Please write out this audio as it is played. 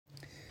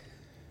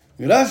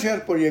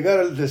Gracias por llegar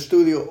al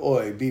estudio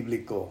hoy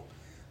bíblico.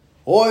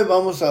 Hoy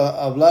vamos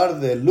a hablar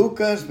de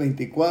Lucas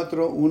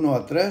 24, 1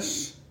 a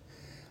 3.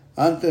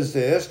 Antes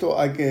de esto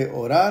hay que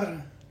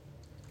orar.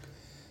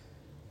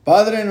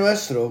 Padre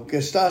nuestro que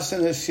estás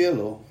en el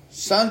cielo,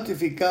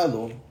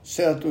 santificado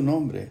sea tu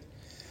nombre.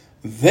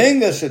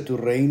 Véngase tu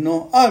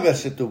reino,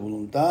 hágase tu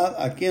voluntad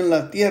aquí en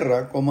la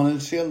tierra como en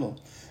el cielo.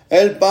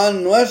 El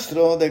pan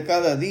nuestro de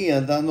cada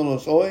día,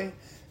 dándonos hoy,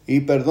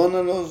 y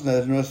perdónanos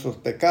de nuestros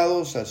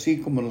pecados,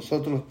 así como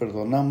nosotros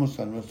perdonamos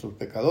a nuestros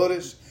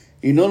pecadores.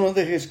 Y no nos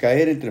dejes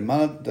caer entre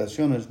malas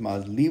tentaciones,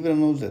 mas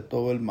líbranos de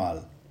todo el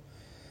mal.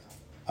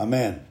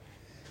 Amén.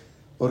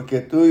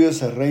 Porque tuyo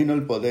es el reino,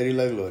 el poder y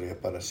la gloria,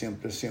 para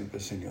siempre, siempre,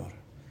 Señor.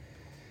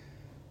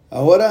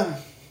 Ahora,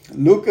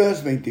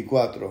 Lucas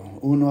 24,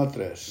 1 a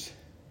 3.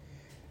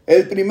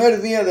 El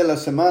primer día de la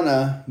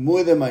semana,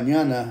 muy de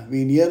mañana,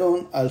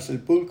 vinieron al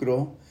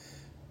sepulcro,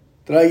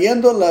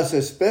 trayendo las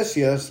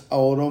especias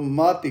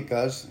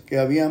aromáticas que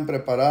habían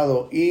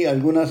preparado y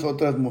algunas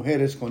otras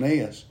mujeres con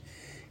ellas.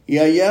 Y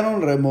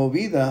hallaron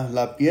removida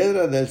la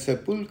piedra del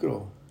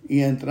sepulcro,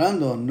 y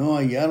entrando no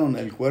hallaron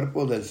el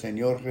cuerpo del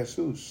Señor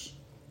Jesús.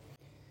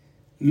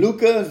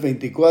 Lucas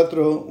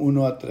 24,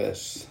 1 a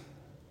 3.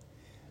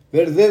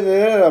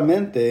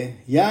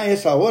 Verdaderamente ya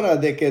es hora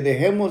de que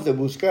dejemos de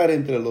buscar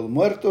entre los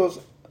muertos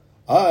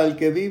al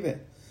que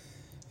vive.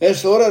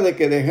 Es hora de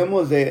que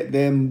dejemos de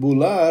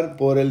deambular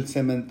por el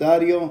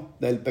cementerio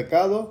del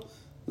pecado,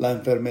 la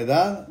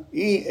enfermedad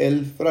y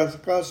el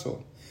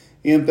fracaso,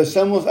 y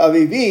empecemos a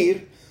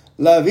vivir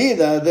la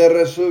vida de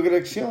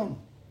resurrección.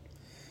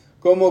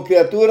 Como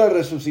criatura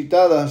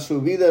resucitada, su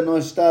vida no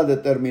está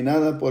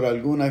determinada por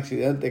algún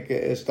accidente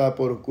que está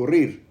por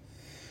ocurrir.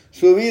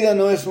 Su vida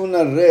no es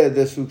una red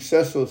de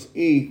sucesos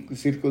y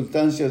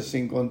circunstancias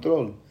sin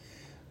control.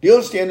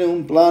 Dios tiene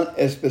un plan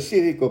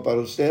específico para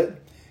usted.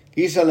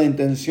 Quizá la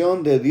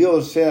intención de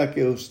Dios sea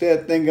que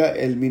usted tenga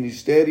el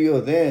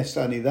ministerio de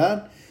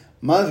sanidad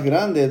más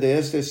grande de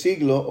este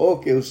siglo,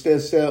 o que usted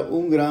sea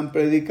un gran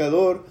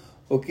predicador,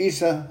 o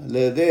quizá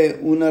le dé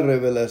una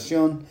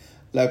revelación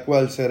la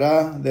cual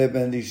será de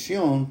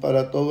bendición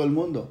para todo el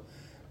mundo.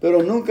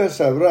 Pero nunca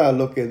sabrá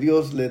lo que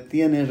Dios le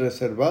tiene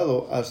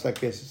reservado hasta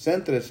que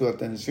centre su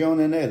atención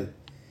en Él.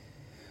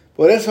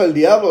 Por eso el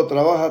diablo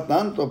trabaja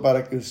tanto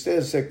para que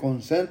usted se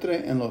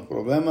concentre en los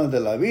problemas de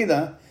la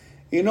vida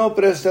y no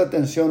preste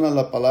atención a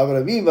la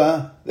palabra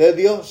viva de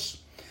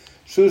Dios.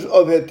 Sus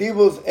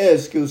objetivos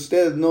es que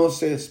usted no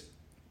se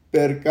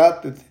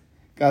percate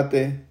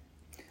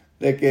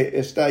de que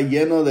está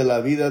lleno de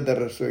la vida de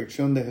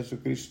resurrección de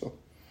Jesucristo.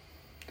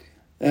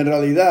 En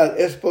realidad,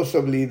 es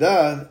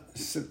posibilidad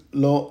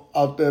lo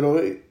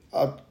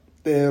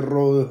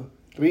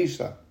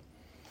aterroriza.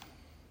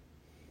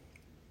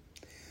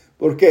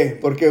 ¿Por qué?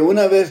 Porque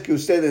una vez que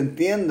usted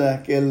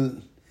entienda que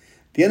Él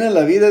tiene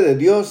la vida de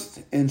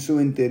Dios en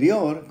su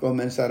interior,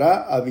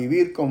 comenzará a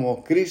vivir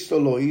como Cristo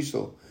lo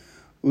hizo.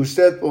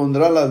 Usted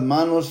pondrá las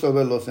manos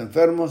sobre los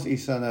enfermos y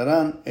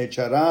sanarán,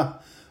 echará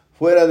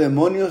fuera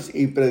demonios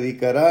y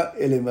predicará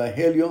el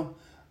evangelio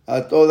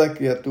a toda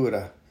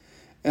criatura.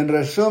 En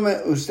resumen,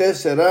 usted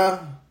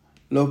será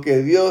lo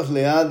que Dios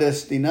le ha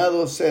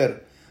destinado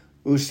ser.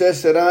 Usted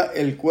será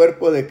el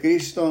cuerpo de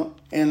Cristo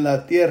en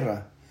la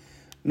tierra.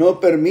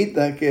 No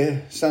permita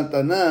que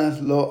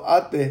Satanás lo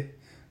ate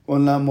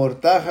con la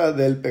mortaja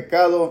del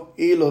pecado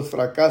y los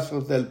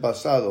fracasos del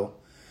pasado.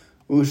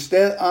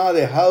 Usted ha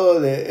dejado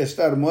de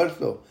estar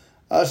muerto,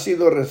 ha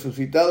sido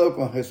resucitado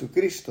con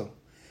Jesucristo.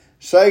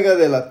 Salga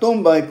de la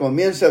tumba y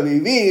comience a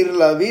vivir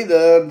la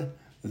vida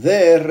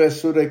de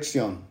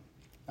resurrección.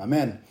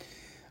 Amén.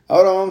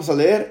 Ahora vamos a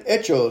leer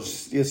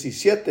Hechos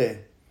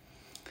 17,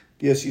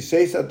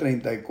 16 a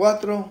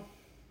 34.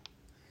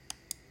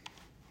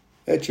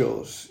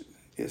 Hechos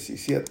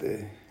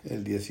 17,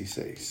 el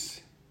 16.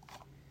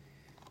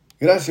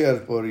 Gracias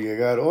por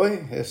llegar hoy,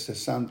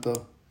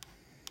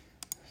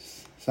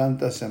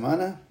 Santa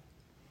Semana.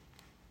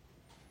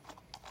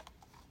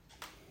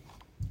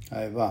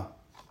 Ahí va.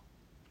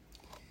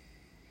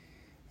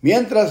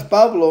 Mientras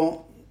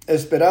Pablo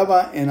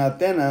esperaba en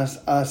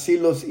Atenas a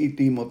Silas y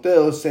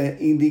Timoteo, se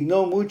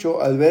indignó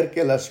mucho al ver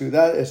que la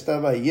ciudad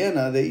estaba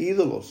llena de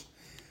ídolos.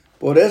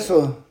 Por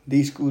eso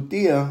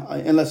discutía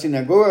en la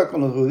sinagoga con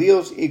los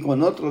judíos y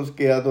con otros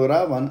que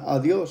adoraban a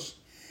Dios.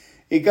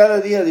 Y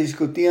cada día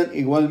discutían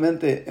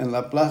igualmente en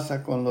la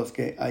plaza con los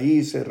que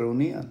allí se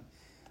reunían.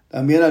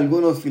 También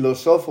algunos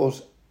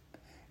filósofos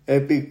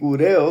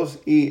epicureos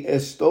y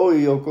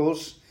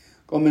estoicos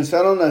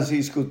comenzaron a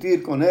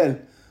discutir con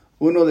él.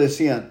 Uno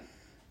decían: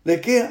 ¿de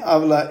qué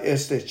habla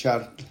este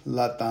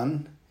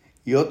charlatán?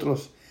 Y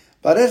otros: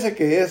 parece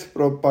que es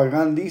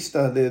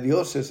propagandista de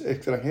dioses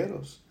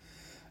extranjeros.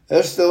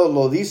 Esto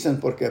lo dicen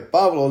porque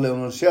Pablo le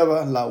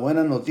anunciaba la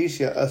buena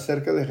noticia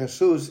acerca de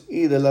Jesús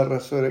y de la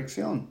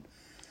resurrección.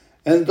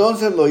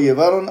 Entonces lo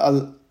llevaron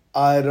al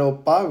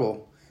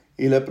Areópago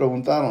y le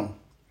preguntaron: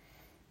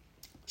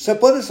 ¿se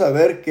puede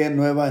saber qué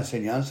nueva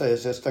enseñanza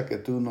es esta que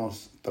tú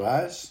nos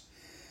traes?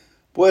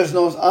 Pues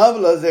nos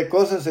hablas de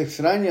cosas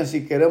extrañas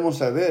y queremos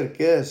saber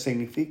qué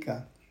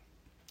significa.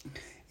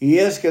 Y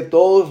es que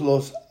todos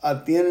los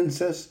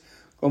atenienses,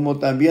 como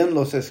también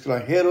los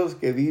extranjeros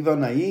que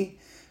vivan ahí,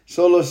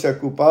 solo se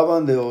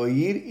ocupaban de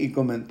oír y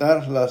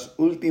comentar las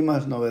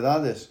últimas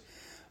novedades.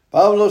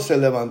 Pablo se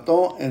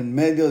levantó en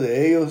medio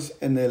de ellos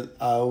en el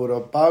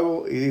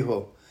Areópago y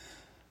dijo: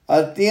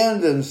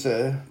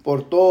 atiéndense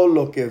por todo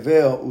lo que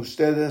veo,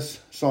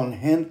 ustedes son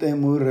gente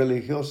muy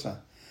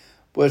religiosa.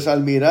 Pues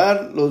al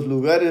mirar los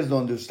lugares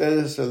donde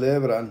ustedes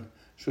celebran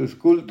sus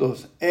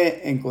cultos,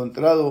 he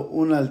encontrado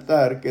un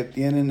altar que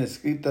tienen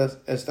escritas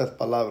estas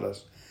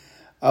palabras: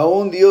 a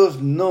un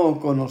Dios no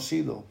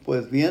conocido.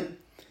 Pues bien,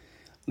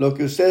 lo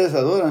que ustedes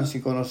adoran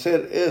sin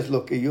conocer es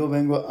lo que yo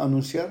vengo a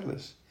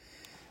anunciarles.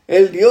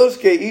 El Dios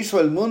que hizo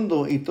el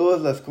mundo y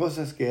todas las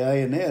cosas que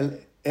hay en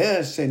él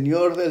es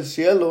Señor del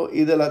cielo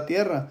y de la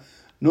tierra.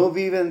 No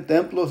vive en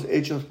templos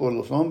hechos por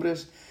los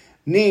hombres,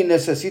 ni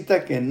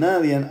necesita que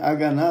nadie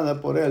haga nada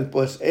por él,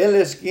 pues él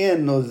es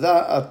quien nos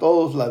da a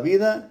todos la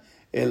vida,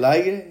 el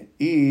aire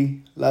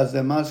y las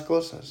demás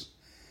cosas.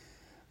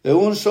 De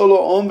un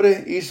solo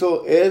hombre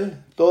hizo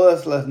él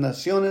todas las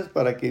naciones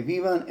para que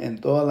vivan en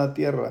toda la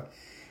tierra,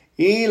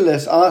 y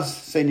les ha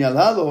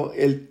señalado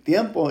el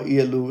tiempo y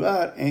el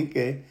lugar en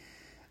que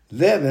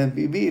deben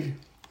vivir,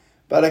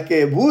 para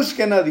que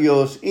busquen a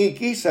Dios y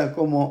quizá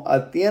como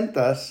a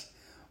tientas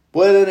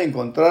pueden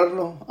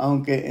encontrarlo,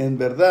 aunque en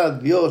verdad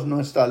Dios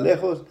no está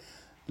lejos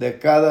de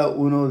cada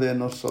uno de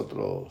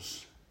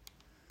nosotros.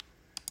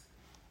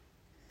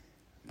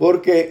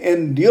 Porque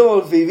en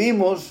Dios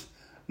vivimos,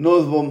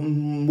 nos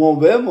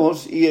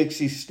movemos y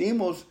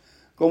existimos,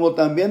 como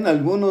también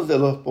algunos de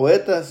los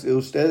poetas de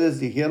ustedes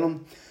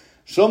dijeron: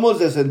 somos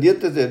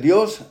descendientes de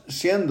Dios.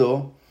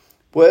 Siendo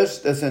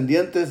pues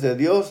descendientes de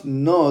Dios,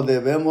 no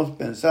debemos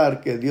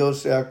pensar que Dios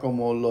sea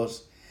como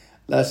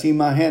las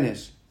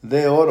imágenes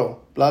de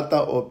oro,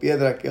 plata o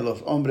piedra que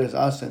los hombres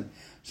hacen,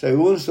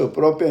 según su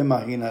propia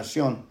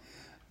imaginación.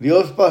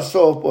 Dios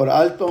pasó por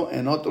alto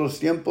en otros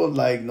tiempos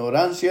la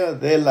ignorancia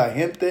de la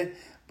gente,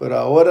 pero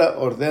ahora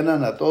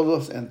ordenan a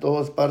todos en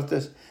todas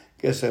partes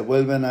que se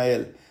vuelven a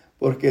Él.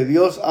 Porque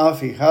Dios ha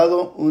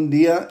fijado un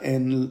día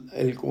en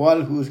el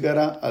cual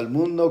juzgará al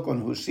mundo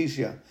con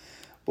justicia,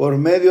 por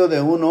medio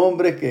de un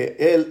hombre que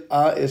Él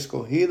ha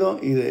escogido,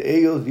 y de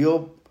ellos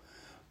dio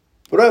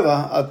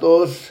prueba a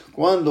todos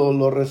cuando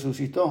lo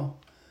resucitó.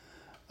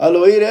 Al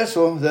oír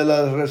eso de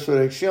la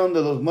resurrección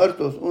de los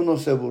muertos,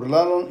 unos se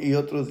burlaron y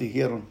otros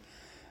dijeron: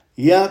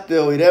 ya te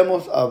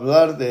oiremos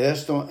hablar de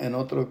esto en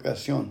otra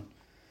ocasión.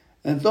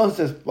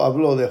 Entonces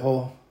Pablo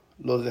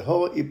los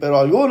dejó, pero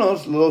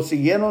algunos lo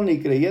siguieron y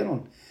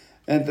creyeron.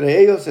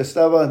 Entre ellos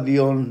estaba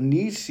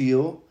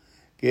Dionisio,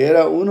 que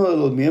era uno de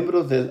los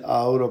miembros del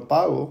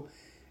Areópago,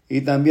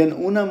 y también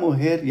una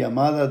mujer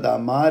llamada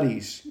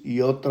Damaris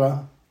y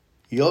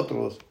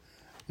otros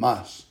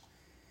más.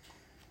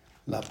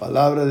 La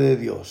palabra de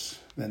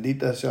Dios.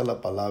 Bendita sea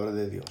la palabra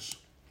de Dios.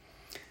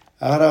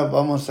 Ahora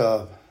vamos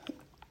a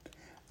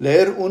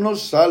leer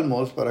unos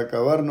salmos para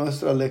acabar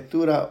nuestra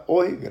lectura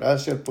hoy.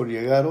 Gracias por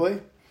llegar hoy.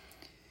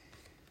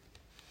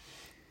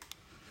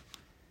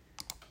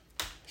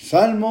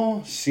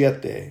 Salmo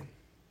 7.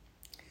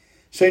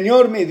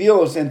 Señor mi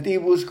Dios, en ti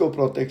busco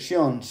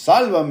protección.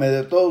 Sálvame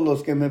de todos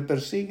los que me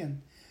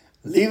persiguen.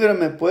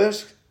 Líbrame,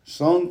 pues,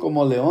 son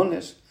como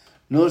leones,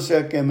 no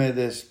sea que me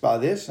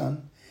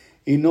despadezcan,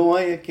 y no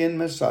haya quien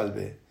me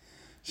salve.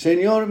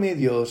 Señor mi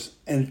Dios,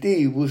 en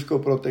ti busco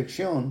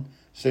protección.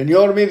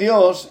 Señor mi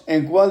Dios,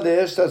 ¿en cuál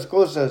de estas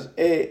cosas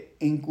he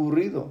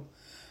incurrido?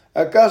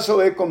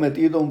 ¿Acaso he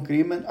cometido un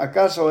crimen?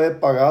 ¿Acaso he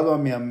pagado a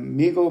mi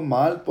amigo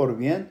mal por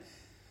bien?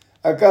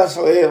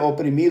 ¿Acaso he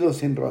oprimido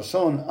sin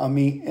razón a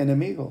mi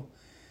enemigo?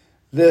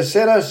 De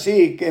ser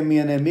así, que mi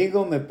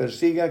enemigo me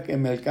persiga, que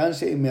me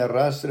alcance y me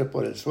arrastre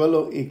por el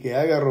suelo, y que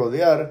haga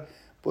rodear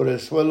por el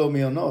suelo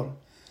mi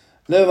honor.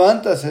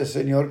 Levántase,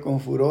 Señor, con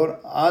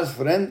furor, haz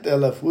frente a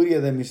la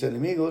furia de mis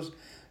enemigos.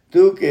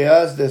 Tú que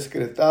has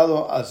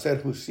decretado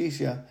hacer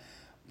justicia,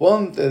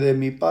 ponte de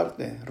mi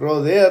parte.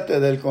 Rodéate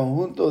del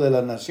conjunto de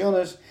las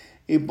naciones,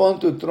 y pon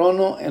tu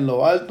trono en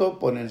lo alto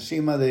por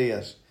encima de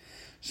ellas.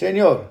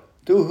 Señor,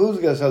 tú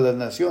juzgas a las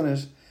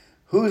naciones,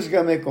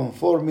 júzgame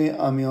conforme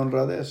a mi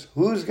honradez,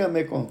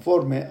 júzgame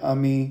conforme a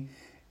mi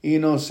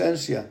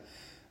inocencia.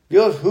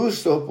 Dios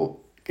justo,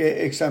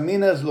 que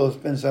examinas los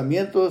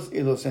pensamientos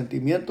y los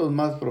sentimientos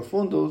más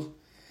profundos,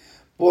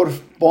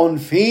 pon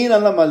fin a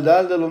la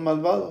maldad de los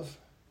malvados,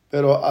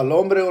 pero al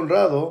hombre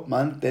honrado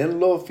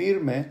manténlo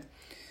firme.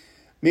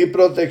 Mi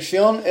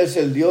protección es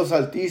el Dios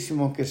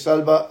Altísimo, que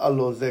salva a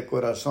los de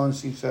corazón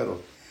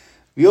sincero.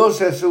 Dios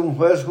es un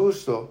juez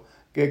justo,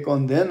 que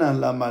condena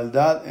la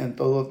maldad en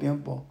todo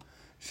tiempo.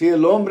 Si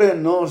el hombre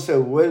no se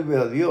vuelve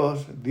a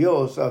Dios,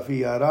 Dios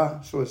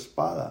afiará su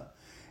espada.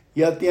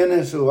 Ya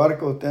tiene su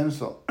arco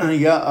tenso,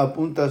 ya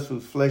apunta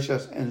sus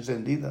flechas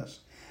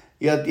encendidas,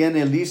 ya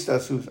tiene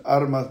listas sus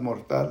armas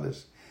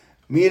mortales.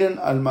 Miren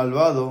al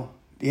malvado,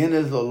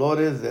 tienes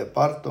dolores de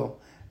parto,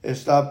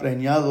 está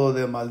preñado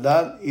de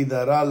maldad y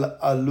dará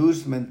a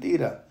luz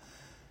mentira.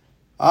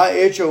 Ha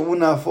hecho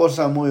una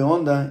fosa muy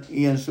honda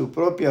y en su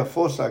propia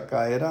fosa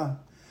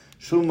caerá.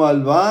 Su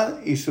maldad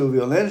y su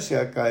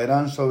violencia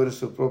caerán sobre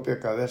su propia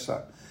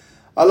cabeza.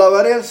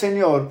 Alabaré al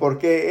Señor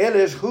porque Él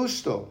es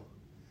justo.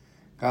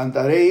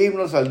 Cantaré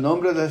himnos al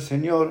nombre del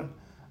Señor,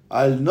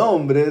 al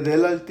nombre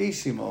del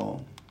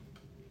Altísimo.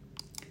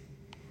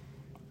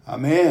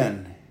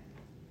 Amén.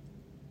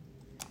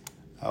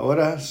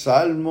 Ahora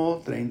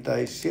Salmo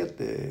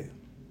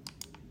 37.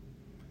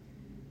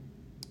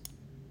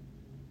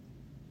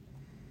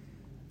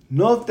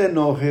 No te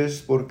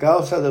enojes por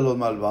causa de los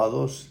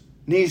malvados,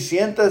 ni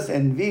sientas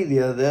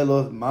envidia de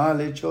los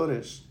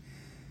malhechores,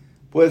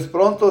 pues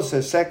pronto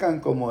se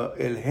secan como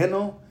el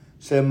heno,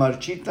 se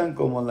marchitan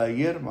como la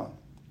hierba.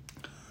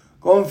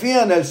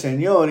 Confía en el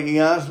Señor y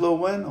haz lo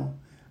bueno.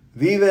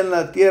 Vive en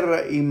la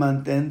tierra y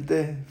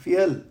mantente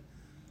fiel.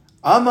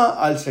 Ama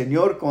al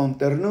Señor con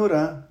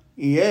ternura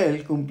y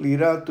Él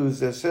cumplirá tus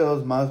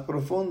deseos más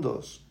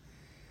profundos.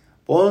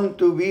 Pon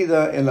tu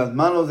vida en las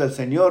manos del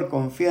Señor,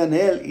 confía en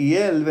Él y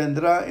Él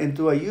vendrá en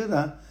tu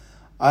ayuda.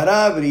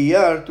 Hará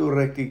brillar tu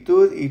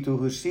rectitud y tu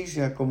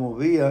justicia como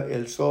brilla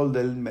el sol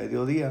del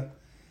mediodía.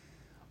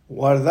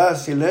 Guarda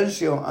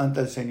silencio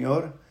ante el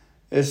Señor.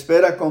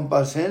 Espera con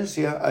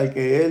paciencia al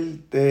que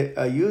Él te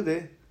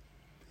ayude.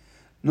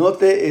 No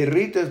te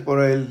irrites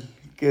por el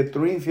que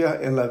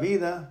triunfa en la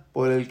vida,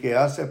 por el que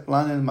hace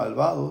planes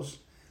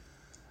malvados.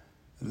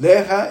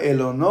 Deja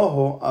el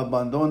enojo,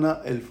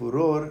 abandona el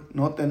furor.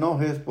 No te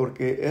enojes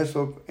porque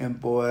eso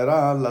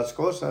empeorará las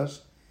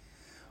cosas.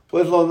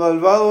 Pues los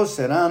malvados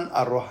serán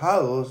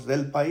arrojados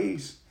del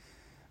país,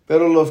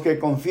 pero los que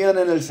confían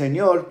en el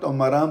Señor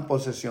tomarán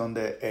posesión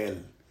de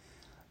Él.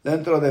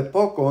 Dentro de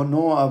poco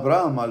no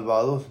habrá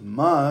malvados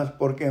más,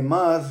 porque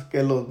más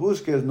que los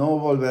busques no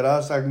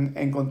volverás a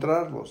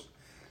encontrarlos.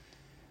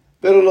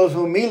 Pero los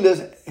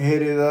humildes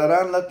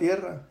heredarán la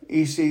tierra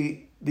y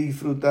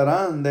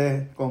disfrutarán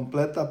de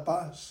completa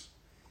paz.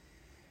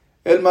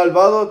 El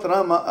malvado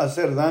trama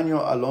hacer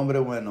daño al hombre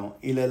bueno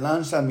y le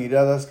lanza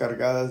miradas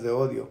cargadas de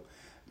odio.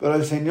 Pero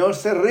el Señor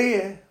se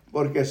ríe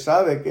porque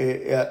sabe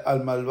que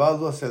al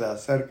malvado se le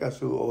acerca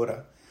su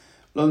hora.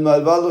 Los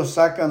malvados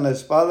sacan la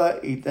espada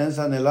y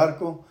tensan el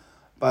arco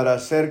para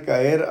hacer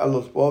caer a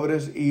los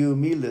pobres y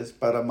humildes,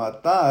 para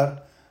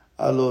matar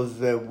a los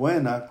de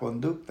buena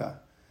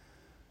conducta.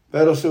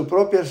 Pero su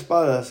propia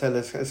espada se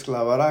les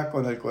esclavará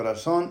con el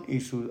corazón y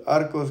sus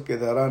arcos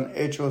quedarán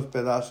hechos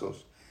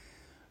pedazos.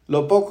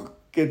 Lo poco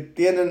que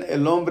tienen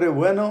el hombre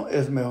bueno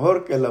es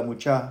mejor que la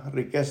mucha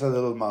riqueza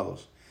de los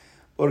malos,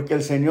 porque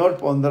el Señor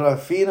pondrá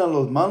fin a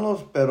los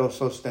malos, pero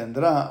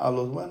sostendrá a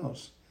los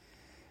buenos.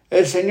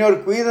 El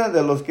Señor cuida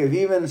de los que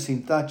viven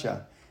sin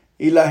tacha,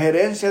 y la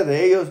gerencia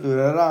de ellos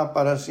durará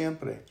para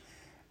siempre.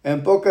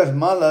 En pocas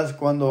malas,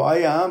 cuando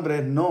haya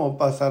hambre, no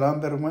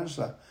pasarán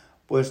vergüenza,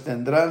 pues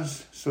tendrán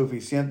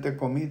suficiente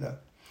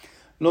comida.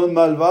 Los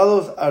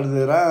malvados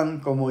arderán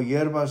como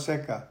hierba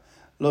seca.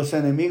 Los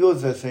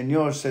enemigos del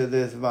Señor se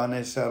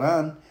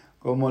desvanecerán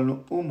como el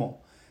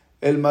humo.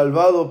 El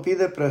malvado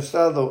pide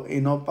prestado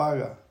y no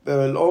paga,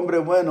 pero el hombre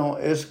bueno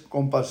es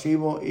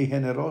compasivo y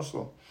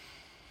generoso.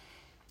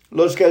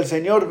 Los que el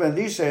Señor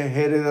bendice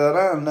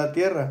heredarán la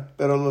tierra,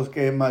 pero los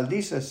que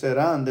maldice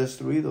serán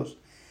destruidos.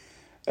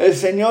 El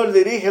Señor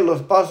dirige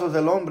los pasos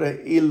del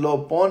hombre y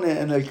lo pone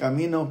en el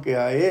camino que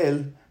a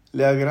él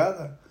le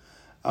agrada.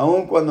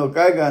 Aun cuando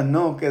caiga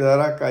no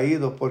quedará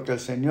caído, porque el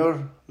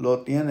Señor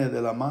lo tiene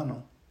de la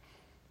mano.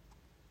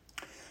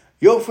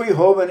 Yo fui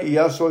joven y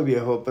ya soy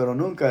viejo, pero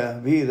nunca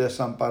vi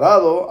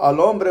desamparado al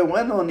hombre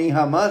bueno, ni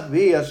jamás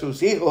vi a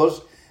sus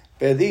hijos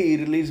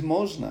pedir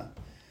limosna.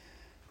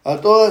 A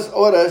todas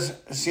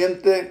horas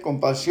siente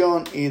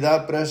compasión y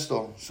da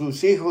presto.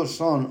 Sus hijos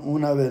son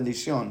una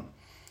bendición.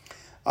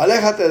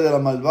 Aléjate de la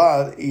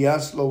maldad y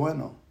haz lo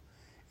bueno,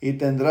 y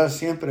tendrás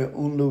siempre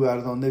un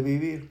lugar donde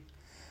vivir.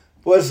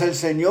 Pues el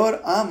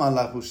Señor ama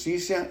la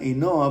justicia y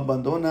no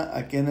abandona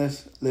a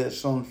quienes le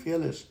son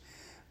fieles,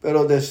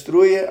 pero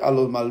destruye a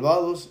los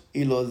malvados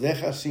y los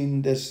deja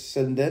sin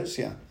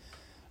descendencia.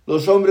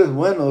 Los hombres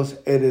buenos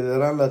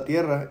heredarán la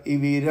tierra y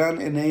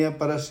vivirán en ella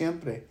para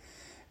siempre.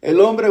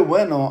 El hombre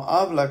bueno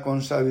habla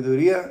con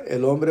sabiduría,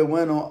 el hombre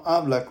bueno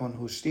habla con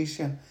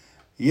justicia.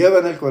 Lleva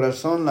en el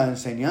corazón la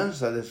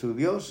enseñanza de su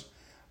Dios,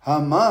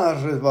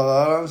 jamás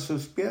resbalarán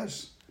sus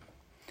pies.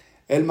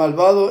 El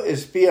malvado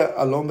espía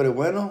al hombre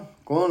bueno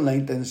con la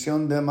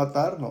intención de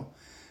matarlo,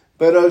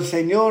 pero el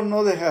Señor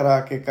no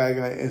dejará que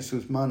caiga en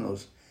sus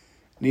manos,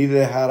 ni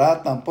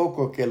dejará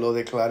tampoco que lo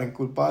declaren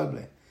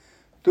culpable.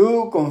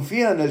 Tú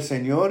confía en el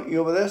Señor y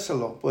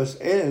obedécelo, pues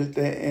Él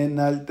te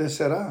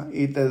enaltecerá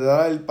y te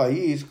dará el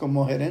país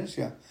como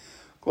herencia.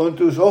 Con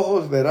tus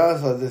ojos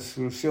verás la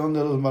destrucción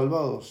de los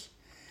malvados.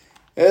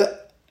 He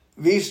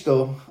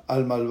visto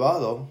al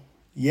malvado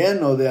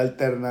lleno de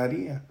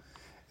altanería,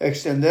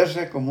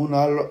 extenderse como un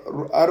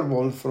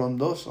árbol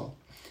frondoso.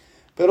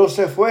 Pero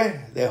se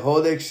fue,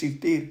 dejó de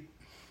existir.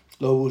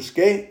 Lo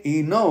busqué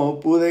y no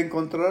pude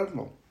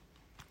encontrarlo.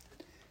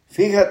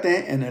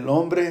 Fíjate en el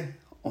hombre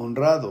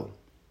honrado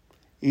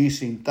y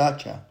sin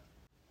tacha.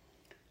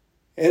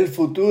 El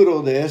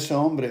futuro de ese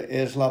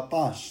hombre es la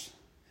paz.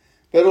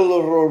 Pero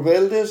los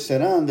rebeldes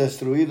serán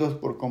destruidos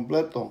por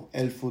completo.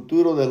 El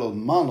futuro de los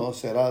malos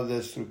será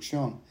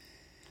destrucción.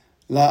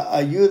 La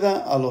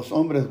ayuda a los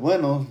hombres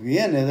buenos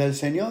viene del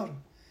Señor,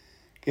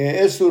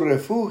 que es su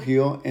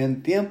refugio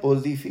en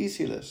tiempos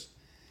difíciles.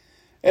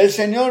 El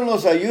Señor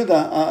los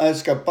ayuda a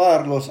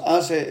escapar, los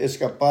hace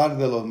escapar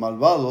de los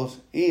malvados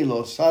y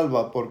los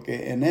salva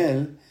porque en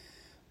Él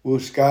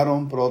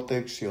buscaron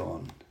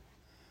protección.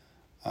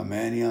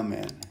 Amén y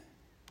amén.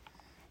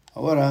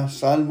 Ahora,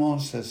 Salmo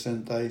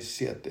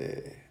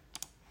 67.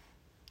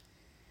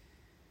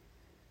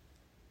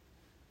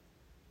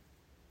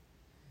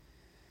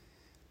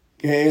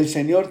 Que el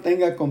Señor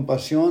tenga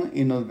compasión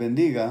y nos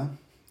bendiga,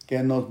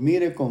 que nos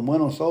mire con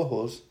buenos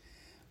ojos,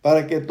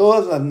 para que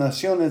todas las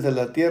naciones de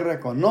la tierra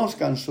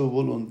conozcan su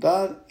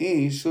voluntad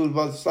y su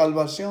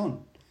salvación.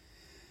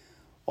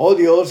 Oh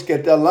Dios, que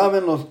te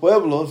alaben los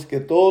pueblos, que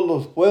todos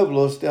los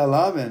pueblos te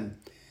alaben.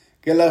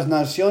 Que las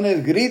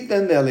naciones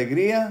griten de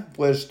alegría,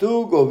 pues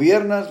tú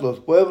gobiernas los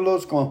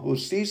pueblos con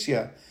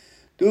justicia.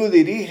 Tú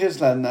diriges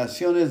las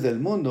naciones del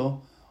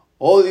mundo.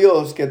 Oh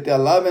Dios, que te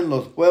alaben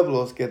los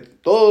pueblos, que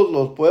todos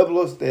los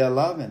pueblos te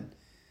alaben.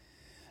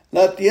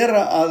 La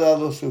tierra ha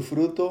dado su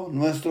fruto,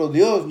 nuestro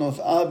Dios nos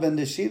ha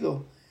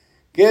bendecido.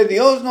 Que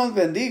Dios nos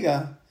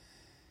bendiga,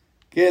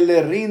 que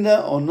le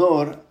rinda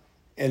honor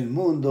el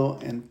mundo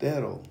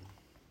entero.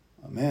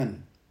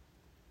 Amén.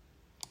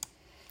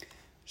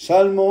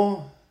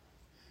 Salmo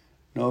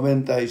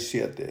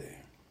 97.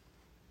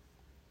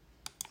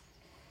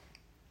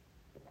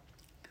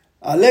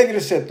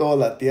 Alégrese toda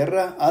la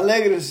tierra,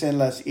 alégrese en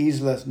las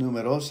islas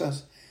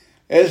numerosas.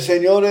 El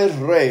Señor es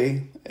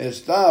Rey,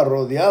 está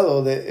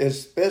rodeado de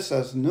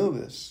espesas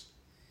nubes.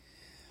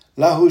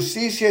 La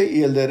justicia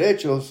y el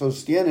derecho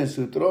sostienen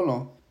su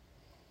trono.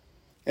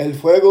 El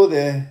fuego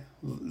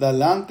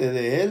delante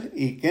de él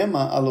y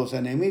quema a los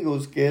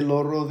enemigos que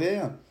lo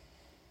rodean.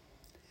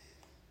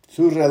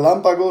 Sus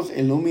relámpagos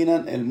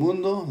iluminan el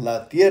mundo,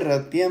 la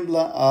tierra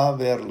tiembla a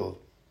verlo.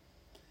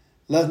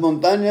 Las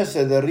montañas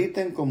se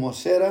derriten como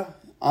cera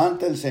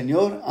ante el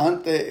Señor,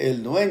 ante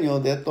el dueño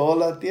de toda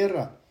la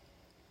tierra.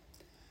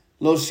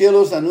 Los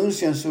cielos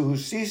anuncian su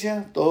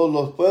justicia, todos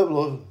los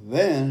pueblos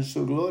ven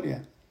su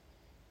gloria.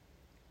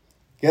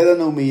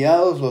 Quedan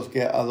humillados los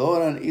que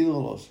adoran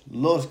ídolos,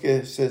 los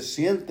que se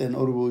sienten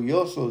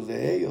orgullosos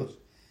de ellos.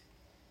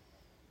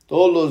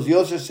 Todos los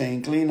dioses se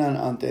inclinan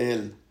ante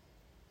él.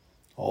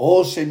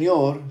 Oh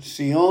Señor,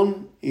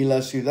 Sión y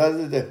las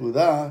ciudades de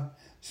Judá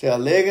se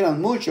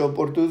alegran mucho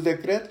por tus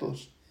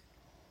decretos.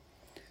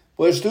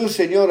 Pues tú,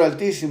 Señor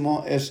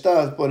Altísimo,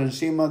 estás por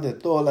encima de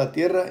toda la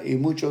tierra y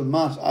mucho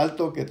más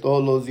alto que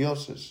todos los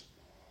dioses.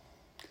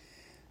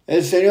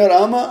 El Señor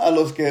ama a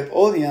los que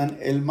odian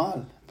el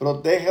mal,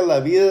 protege la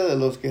vida de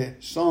los que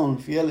son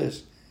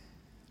fieles,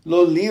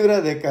 los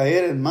libra de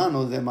caer en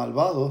manos de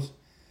malvados.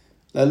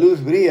 La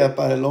luz brilla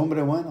para el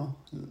hombre bueno,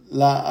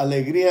 la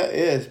alegría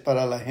es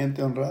para la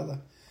gente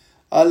honrada.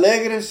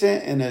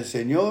 Alégrese en el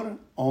Señor,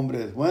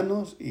 hombres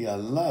buenos, y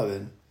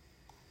alaben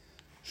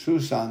su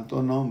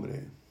santo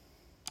nombre.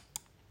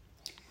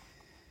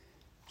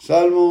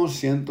 Salmo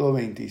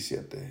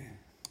 127.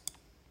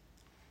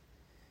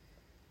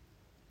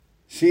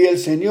 Si el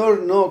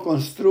Señor no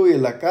construye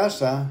la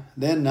casa,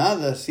 de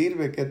nada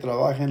sirve que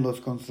trabajen los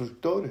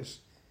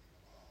constructores.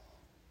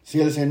 Si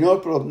el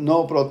Señor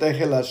no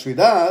protege la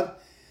ciudad,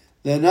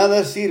 de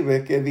nada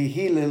sirve que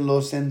vigilen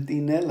los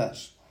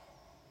centinelas.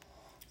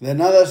 De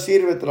nada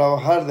sirve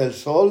trabajar del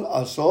sol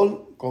a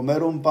sol,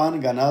 comer un pan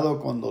ganado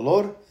con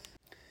dolor,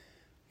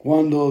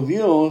 cuando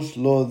Dios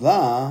lo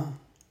da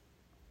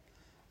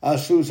a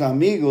sus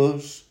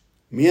amigos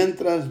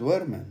mientras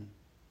duermen.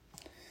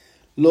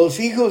 Los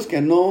hijos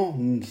que no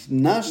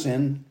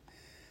nacen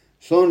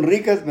son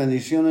ricas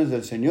bendiciones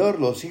del Señor.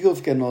 Los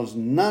hijos que nos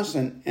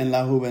nacen en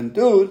la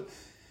juventud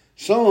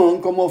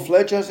son como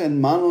flechas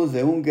en manos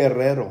de un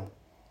guerrero.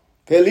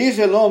 Feliz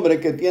el hombre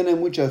que tiene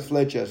muchas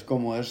flechas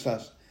como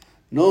estas.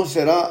 No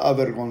será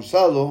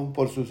avergonzado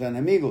por sus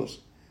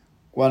enemigos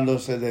cuando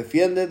se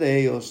defiende de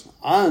ellos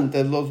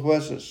ante los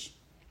jueces.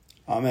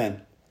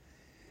 Amén.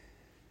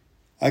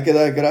 Hay que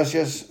dar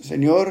gracias,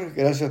 Señor.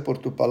 Gracias por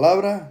tu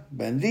palabra.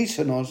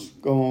 Bendícenos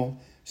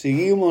como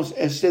seguimos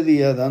este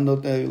día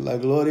dándote la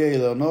gloria y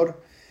el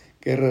honor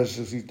que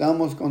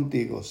resucitamos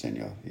contigo,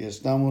 Señor. Y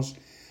estamos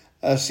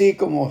así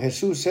como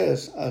Jesús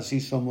es,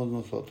 así somos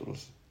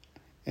nosotros.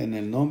 En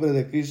el nombre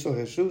de Cristo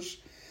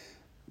Jesús,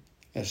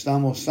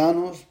 estamos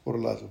sanos por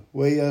las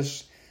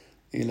huellas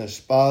y la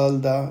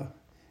espalda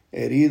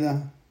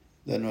herida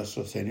de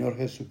nuestro Señor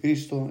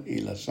Jesucristo y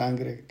la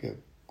sangre que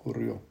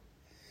corrió.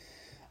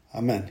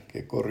 Amén,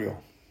 que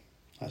corrió.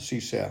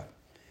 Así sea.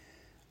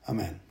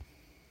 Amén.